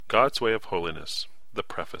God's Way of Holiness. The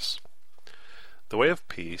Preface. The way of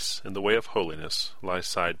peace and the way of holiness lie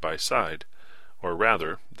side by side, or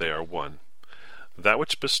rather, they are one. That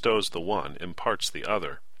which bestows the one imparts the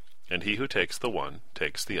other, and he who takes the one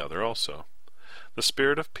takes the other also. The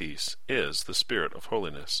Spirit of peace is the Spirit of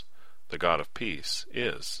holiness. The God of peace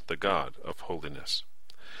is the God of holiness.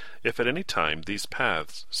 If at any time these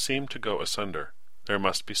paths seem to go asunder, there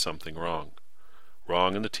must be something wrong.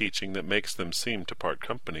 Wrong in the teaching that makes them seem to part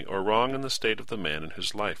company, or wrong in the state of the man in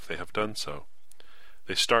whose life they have done so.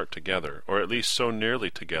 They start together, or at least so nearly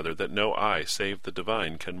together that no eye save the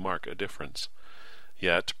divine can mark a difference.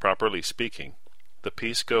 Yet, properly speaking, the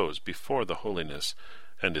peace goes before the holiness,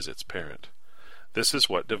 and is its parent. This is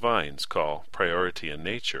what divines call priority in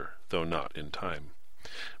nature, though not in time,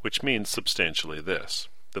 which means substantially this,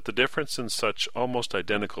 that the difference in such almost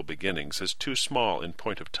identical beginnings is too small in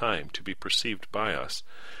point of time to be perceived by us,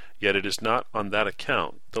 yet it is not on that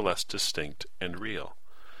account the less distinct and real.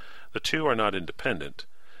 The two are not independent.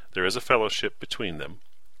 There is a fellowship between them,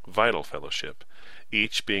 vital fellowship,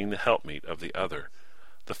 each being the helpmeet of the other.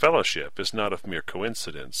 The fellowship is not of mere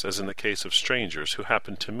coincidence, as in the case of strangers who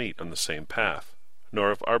happen to meet on the same path,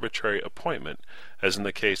 nor of arbitrary appointment, as in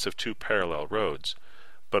the case of two parallel roads,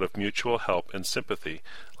 but of mutual help and sympathy,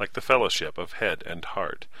 like the fellowship of head and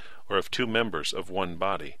heart, or of two members of one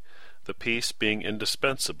body, the peace being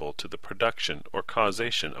indispensable to the production or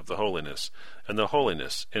causation of the holiness, and the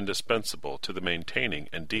holiness indispensable to the maintaining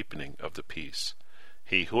and deepening of the peace.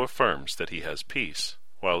 He who affirms that he has peace,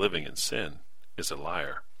 while living in sin, is a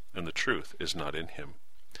liar, and the truth is not in him.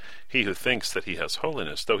 He who thinks that he has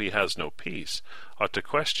holiness, though he has no peace, ought to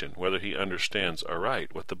question whether he understands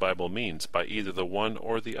aright what the Bible means by either the one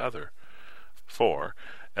or the other. For,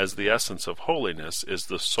 as the essence of holiness is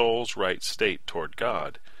the soul's right state toward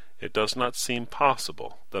God, it does not seem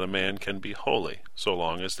possible that a man can be holy so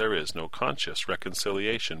long as there is no conscious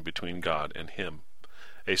reconciliation between God and him.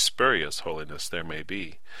 A spurious holiness there may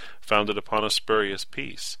be, founded upon a spurious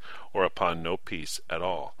peace, or upon no peace at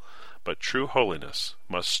all. But true holiness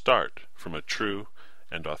must start from a true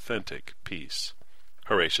and authentic peace.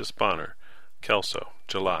 Horatius Bonar, Kelso,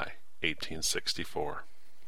 July, 1864.